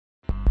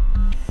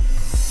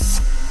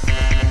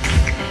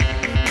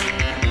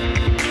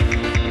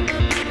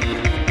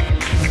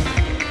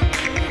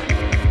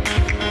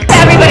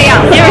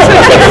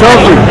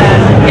Sophie.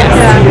 Yes.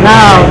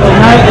 Now,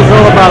 tonight is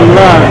all about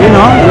love, you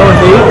know, no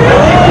hate.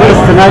 What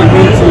does tonight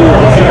mean to you?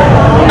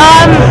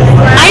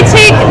 I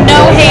take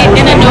no hate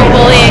in a no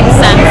bullying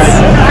sense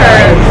for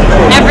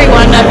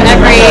everyone of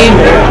every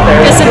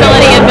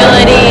disability,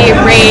 ability,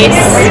 race,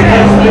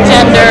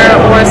 gender,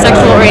 or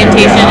sexual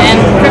orientation.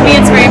 And for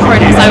me, it's very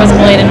important because I was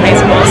bullied in high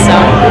school. So,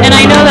 and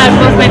I know that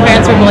both my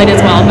parents were bullied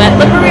as well. But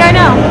look where we are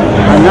now.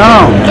 I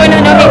know. Join the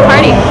no hate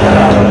party.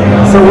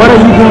 So what are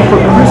you doing for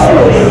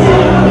Christmas?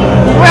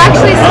 We're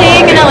actually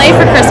staying in LA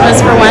for Christmas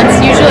for once.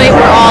 Usually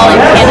we're all in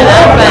Canada,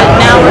 but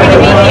now we're going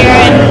to be here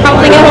and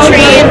probably get a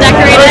tree and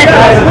decorate it.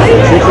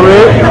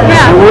 Decorate?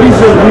 Yeah. So what is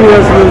your New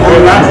Year's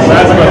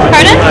resolution?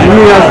 Pardon?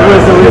 New Year's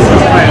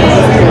resolution.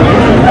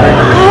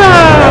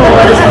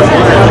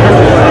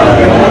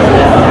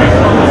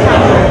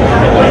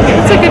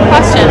 That's a good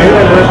question.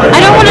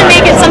 I don't want to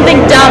make it something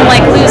dumb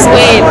like lose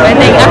weight. I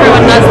think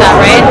everyone does that,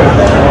 right?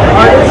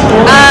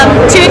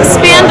 To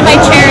expand my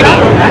charity.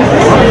 Okay.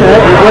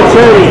 What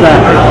charity is that?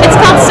 It's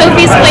called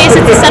Sophie's Place.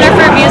 It's a center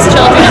for abused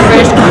children in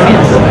British Columbia.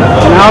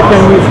 And how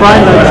can we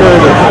find that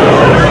charity?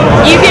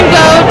 You can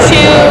go to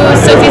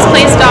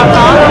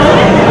sophiesplace.com,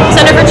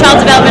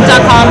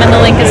 centerforchilddevelopment.com, and the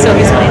link is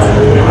Sophie's Place.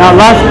 Now,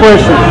 last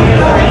question.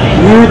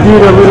 You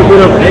did a little bit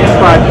of X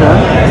Factor.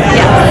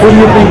 Yeah. Who do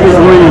you think is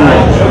winning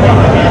it?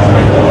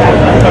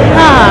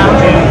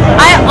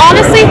 I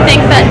honestly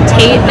think that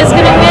Tate is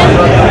going to win,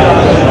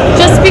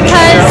 just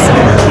because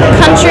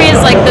country is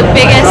like the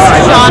biggest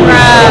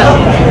genre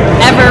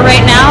ever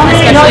right now,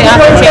 especially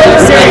after Taylor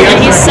Swift, and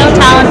he's so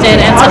talented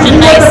and such a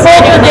nice,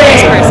 genuinely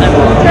nice person.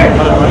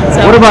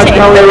 So What about Tate.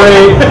 Kelly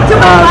Rose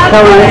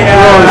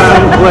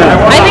Sinclair?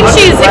 I think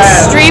she's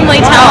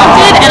extremely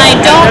talented, and I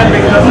don't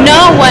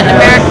know what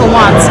America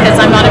wants because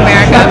I'm not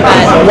America,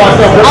 but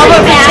I'll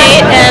vote for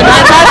Tate, and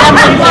I love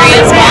Emblem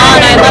 3 as well,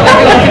 and I love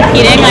everyone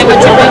competing. I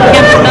went to boot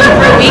camp with them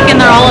for a week, and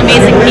they're all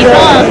amazing people,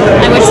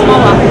 and I wish them all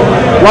well.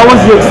 What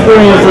was your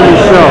experience on the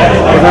show?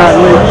 That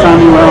late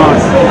time you were on?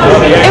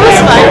 It was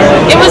fun.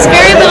 It was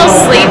very little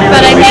sleep,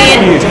 but I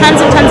made tons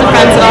of friends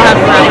that I'll have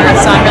forever,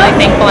 so I'm really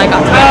thankful I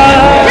got to it.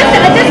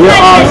 You're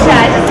awesome.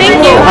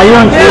 Thank you. Are you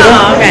on Twitter?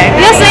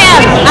 Yes, I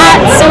am.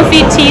 At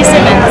Sophie T.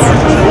 Simmons.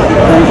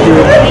 Thank you.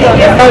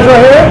 Guys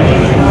right here?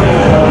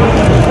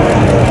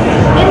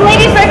 And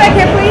ladies right back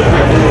here, please.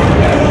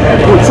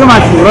 Oh, too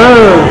much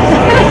love.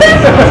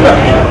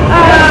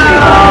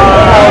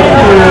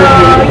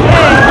 Oh,